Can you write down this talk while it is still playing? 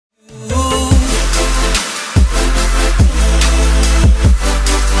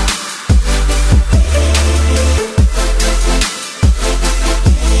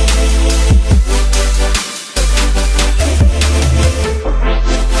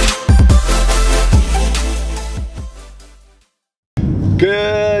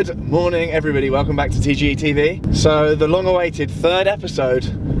Good morning everybody, welcome back to TGE TV. So the long-awaited third episode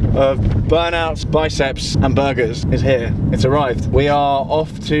of Burnouts, Biceps and Burgers is here. It's arrived. We are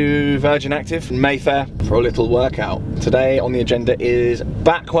off to Virgin Active in Mayfair for a little workout. Today on the agenda is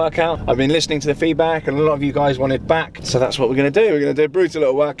back workout. I've been listening to the feedback and a lot of you guys wanted back, so that's what we're going to do. We're going to do a brutal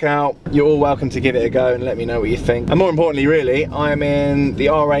little workout. You're all welcome to give it a go and let me know what you think. And more importantly really, I'm in the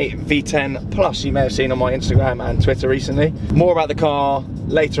R8 V10 Plus, you may have seen on my Instagram and Twitter recently. More about the car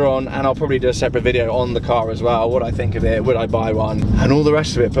later on, and I'll probably do a separate video on the car as well, what I think of it, would I buy one, and all the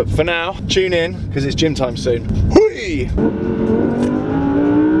rest of it. But for now, tune in, because it's gym time soon. Hui!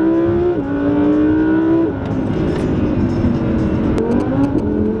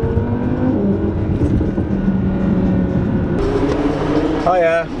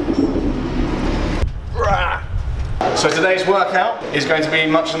 Hiya! Rah! So today's workout is going to be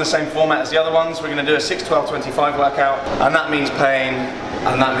much in the same format as the other ones. We're going to do a 6, 12, 25 workout, and that means pain,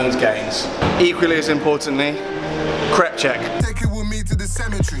 and that means gains. Equally as importantly, crep check. Take it with me to the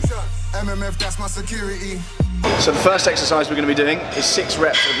cemetery. MMF, that's my security. So the first exercise we're going to be doing is 6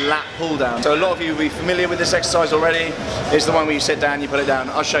 reps of lat pull down. So a lot of you will be familiar with this exercise already. It's the one where you sit down, you pull it down.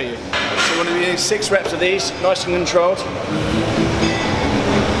 I'll show you. So we're going to be doing 6 reps of these, nice and controlled.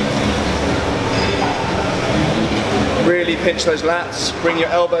 Really pinch those lats, bring your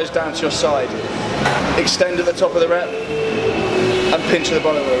elbows down to your side. Extend at the top of the rep and pinch at the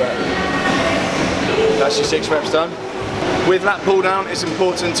bottom of the rep. That's your 6 reps done. With lat pull down, it's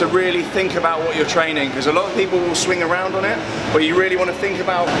important to really think about what you're training, because a lot of people will swing around on it, but you really want to think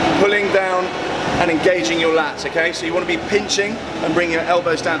about pulling down and engaging your lats, okay? So you want to be pinching and bringing your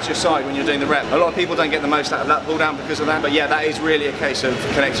elbows down to your side when you're doing the rep. A lot of people don't get the most out of lat pull down because of that, but yeah, that is really a case of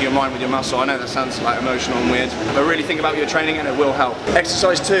connecting your mind with your muscle. I know that sounds like emotional and weird, but really think about what you're training and it will help.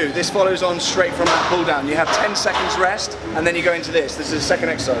 Exercise 2, this follows on straight from lat pull down. You have 10 seconds rest and then you go into this. This is the second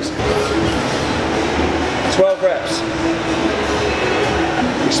exercise. 12 reps.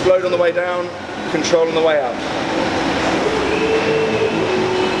 Explode on the way down, control on the way up.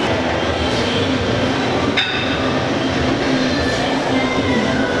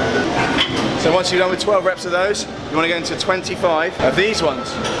 So once you're done with 12 reps of those, you want to go into 25 of these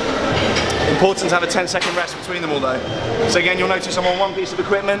ones. Important to have a 10-second rest between them all though. So again, you'll notice I'm on one piece of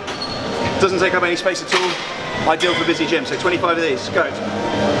equipment, doesn't take up any space at all, ideal for busy gyms. So 25 of these, go.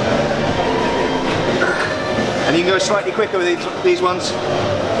 And you can go slightly quicker with these ones.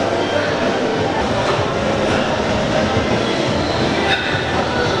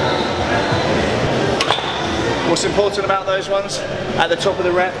 What's important about those ones, at the top of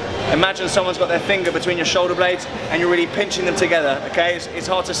the rep, imagine someone's got their finger between your shoulder blades and you're really pinching them together, okay? It's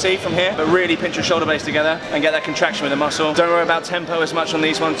hard to see from here, but really pinch your shoulder blades together and get that contraction with the muscle. Don't worry about tempo as much on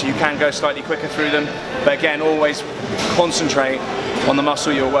these ones, you can go slightly quicker through them, but again, always concentrate on the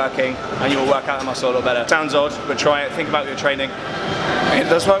muscle you're working and you'll work out the muscle a little better. Sounds odd, but try it, think about your training. It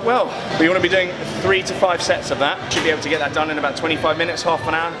does work well. But you want to be doing 3 to 5 sets of that. You should be able to get that done in about 25 minutes, half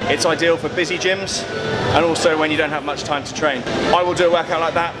an hour. It's ideal for busy gyms and also when you don't have much time to train. I will do a workout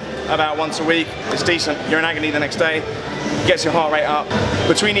like that about once a week. It's decent. You're in agony the next day. Gets your heart rate up.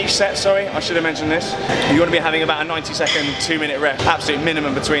 Between each set, sorry, I should have mentioned this, you want to be having about a 90-second, 2-minute rep. Absolute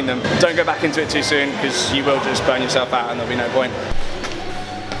minimum between them. Don't go back into it too soon because you will just burn yourself out and there'll be no point.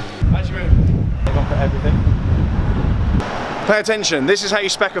 As you move, they've gone for everything. Pay attention, this is how you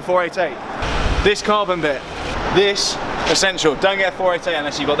spec a 488. This carbon bit, this, essential. Don't get a 488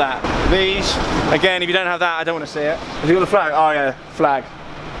 unless you've got that. These, again, if you don't have that, I don't want to see it. Have you got the flag? Oh yeah, flag.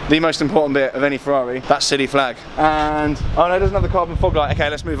 The most important bit of any Ferrari, that city flag. And, oh no, it doesn't have the carbon fog light. Okay,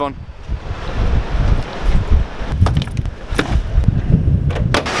 let's move on.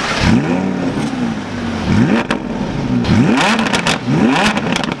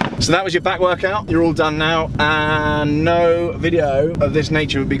 So that was your back workout. You're all done now, and no video of this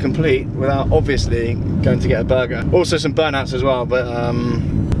nature would be complete without obviously going to get a burger. Also some burnouts as well, but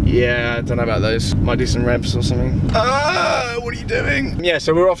yeah, I don't know about those. Might do some reps or something. Ah, what are you doing? Yeah,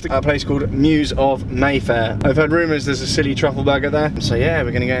 so we're off to a place called Mews of Mayfair. I've heard rumours there's a silly truffle burger there. So yeah,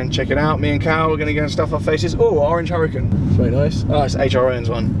 we're gonna go and check it out. Me and Cal, we're gonna go and stuff our faces. Oh, orange hurricane. It's very nice. Oh, it's HRN's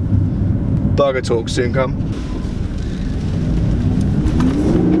one. Burger talk soon come.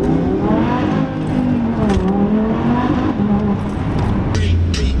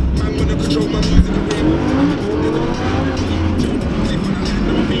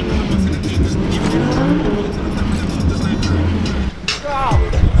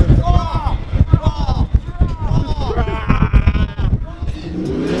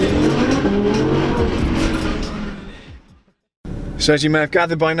 So as you may have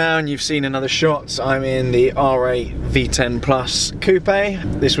gathered by now, and you've seen in other shots, I'm in the R8 V10 Plus Coupe.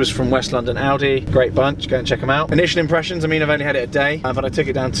 This was from West London Audi. Great bunch, go and check them out. Initial impressions, I mean, I've only had it a day, but I took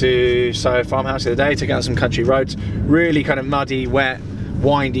it down to Soho Farmhouse the other day, took it out some country roads, really kind of muddy, wet,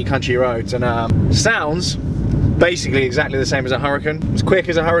 windy country roads, and sounds basically exactly the same as a Hurricane. It's quick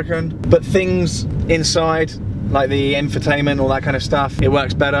as a Hurricane, but things inside, like the infotainment, all that kind of stuff, it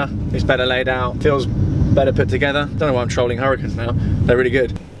works better, it's better laid out, feels better put together. Don't know why I'm trolling Hurricanes now, they're really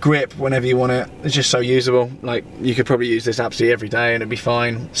good. Grip whenever you want it, it's just so usable. Like, you could probably use this absolutely every day and it'd be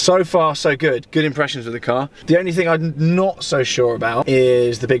fine. So far so good, good impressions with the car. The only thing I'm not so sure about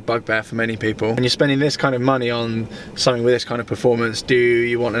is the big bugbear for many people. When you're spending this kind of money on something with this kind of performance, do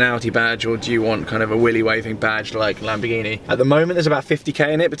you want an Audi badge or do you want kind of a willy waving badge like Lamborghini? At the moment there's about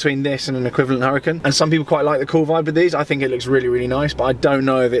 50k in it between this and an equivalent Hurricane, and some people quite like the cool vibe with these. I think it looks really, really nice, but I don't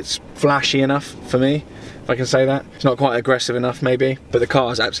know if it's flashy enough for me, if I can say that. It's not quite aggressive enough maybe, but the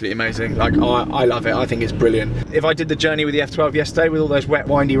car is absolutely amazing. Like, I love it, I think it's brilliant. If I did the journey with the F12 yesterday with all those wet,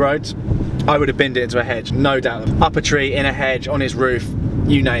 windy roads, I would have binned it into a hedge, no doubt. Up a tree, in a hedge, on his roof,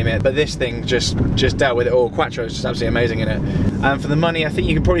 you name it. But this thing just dealt with it all. Quattro's just absolutely amazing in it. And for the money, I think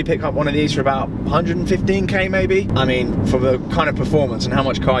you could probably pick up one of these for about 115k maybe. I mean, for the kind of performance and how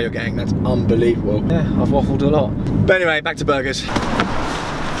much car you're getting, that's unbelievable. Yeah, I've waffled a lot. But anyway, back to burgers.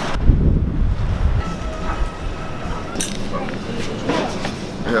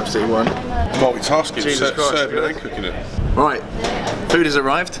 Absolutely one. Multitasking, serving and cooking it. Right, food has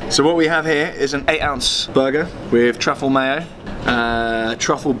arrived. So what we have here is an 8-ounce burger with truffle mayo,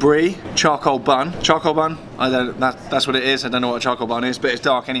 truffle brie, charcoal bun. Charcoal bun, that's what it is. I don't know what a charcoal bun is, but it's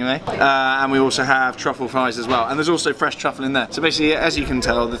dark anyway. And we also have truffle fries as well. And there's also fresh truffle in there. So basically, as you can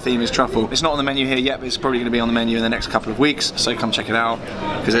tell, the theme is truffle. It's not on the menu here yet, but it's probably going to be on the menu in the next couple of weeks. So come check it out,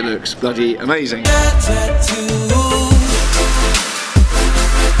 because it looks bloody amazing.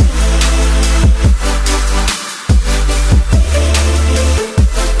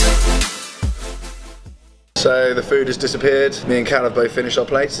 So the food has disappeared. Me and Cal have both finished our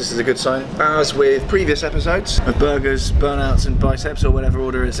plates. This is a good sign. As with previous episodes of burgers, burnouts and biceps, or whatever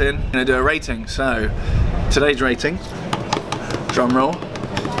order it's in, I'm gonna do a rating. So today's rating, drum roll,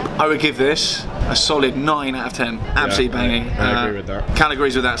 I would give this a solid 9 out of 10. Absolutely banging. I agree with that. Cal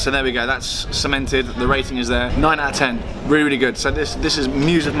agrees with that, so there we go. That's cemented. The rating is there. 9 out of 10. Really, really good. So this is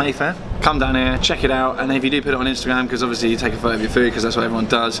Mews of Mayfair. Come down here, check it out, and if you do put it on Instagram, because obviously you take a photo of your food, because that's what everyone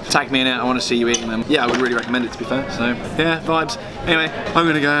does, tag me in it. I want to see you eating them. Yeah, I would really recommend it, to be fair. So yeah, vibes. Anyway, I'm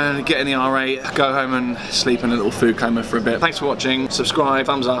gonna go get in the R8, go home and sleep in a little food coma for a bit. Thanks for watching. Subscribe,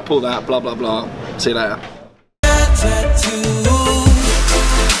 thumbs up, all that, blah blah blah. See you later.